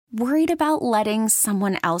Worried about letting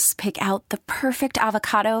someone else pick out the perfect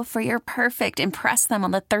avocado for your perfect impress them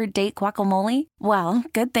on the third date guacamole? Well,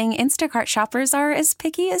 good thing Instacart shoppers are as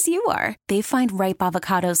picky as you are. They find ripe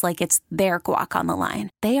avocados like it's their guac on the line.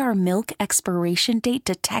 They are milk expiration date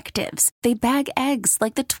detectives. They bag eggs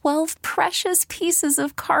like the 12 precious pieces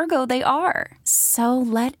of cargo they are. So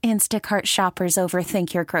let Instacart shoppers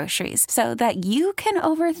overthink your groceries so that you can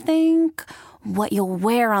overthink what you'll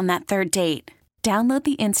wear on that third date. Download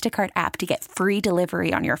the Instacart app to get free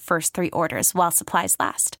delivery on your first 3 orders while supplies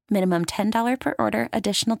last. Minimum $10 per order.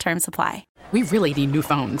 Additional terms apply. We really need new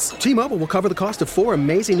phones. T-Mobile will cover the cost of 4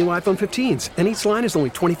 amazing new iPhone 15s, and each line is only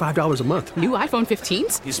 $25 a month. New iPhone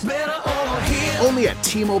 15s? It's better over here. Only at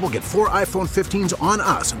T-Mobile, get 4 iPhone 15s on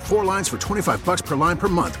us and 4 lines for $25 per line per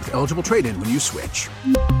month with eligible trade-in when you switch.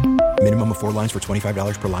 Minimum of 4 lines for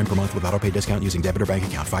 $25 per line per month with autopay discount using debit or bank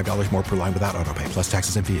account. $5 more per line without autopay, plus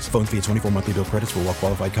taxes and fees. Phone fee at 24 monthly bill credits for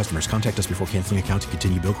well-qualified customers. Contact us before canceling account to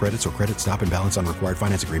continue bill credits or credit stop and balance on required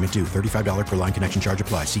finance agreement due. $35 per line connection charge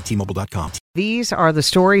applies. See T-Mobile.com. These are the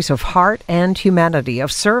stories of heart and humanity,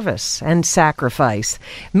 of service and sacrifice.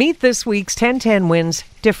 Meet this week's 1010 Wins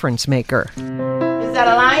Difference Maker. Is that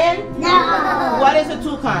a lion? No. What is a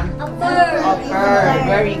toucan? A bird. A bird.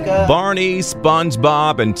 Very good. Barney,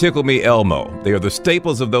 SpongeBob, and Tickle Me Elmo. They are the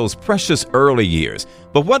staples of those precious early years.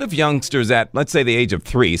 But what if youngsters at, let's say, the age of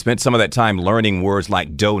 3 spent some of that time learning words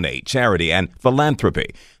like donate, charity, and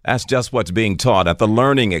philanthropy? That's just what's being taught at the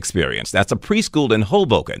Learning Experience. That's a preschool in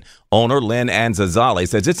Hoboken. Owner Lynn Ann Zazzali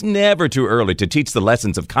says it's never too early to teach the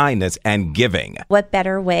lessons of kindness and giving. What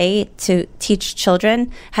better way to teach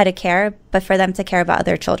children how to care, but for them to care about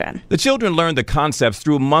other children? The children learn the concepts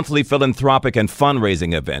through monthly philanthropic and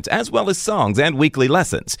fundraising events, as well as songs and weekly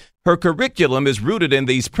lessons. Her curriculum is rooted in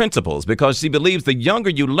these principles because she believes the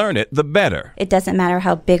younger you learn it, the better. It doesn't matter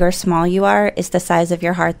how big or small you are. It's the size of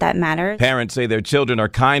your heart that matters. Parents say their children are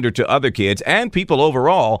kinder to other kids and people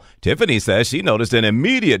overall. Tiffany says she noticed an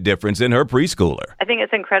immediate difference in her preschooler. I think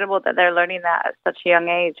it's incredible that they're learning that at such a young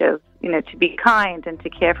age of, to be kind and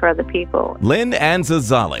to care for other people. Lynn Ann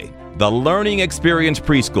Zazzali, the Learning Experience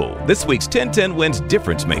Preschool. This week's 1010 Wins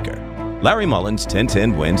Difference Maker. Larry Mullins,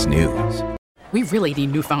 1010 Wins News. We really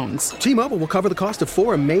need new phones. T-Mobile will cover the cost of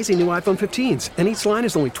 4 amazing new iPhone 15s, and each line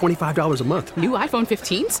is only $25 a month. New iPhone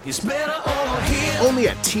 15s? It's better over here. Only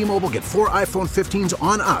at T-Mobile, get 4 iPhone 15s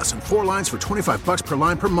on us and 4 lines for $25 per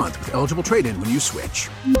line per month with eligible trade-in when you switch.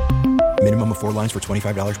 Minimum of 4 lines for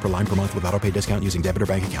 $25 per line per month with autopay discount using debit or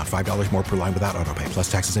bank account. $5 more per line without autopay, plus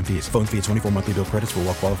taxes and fees. Phone fee at 24 monthly bill credits for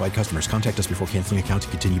well-qualified customers. Contact us before canceling account to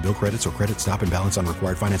continue bill credits or credit stop and balance on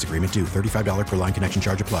required finance agreement due. $35 per line connection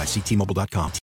charge applies. See T-Mobile.com.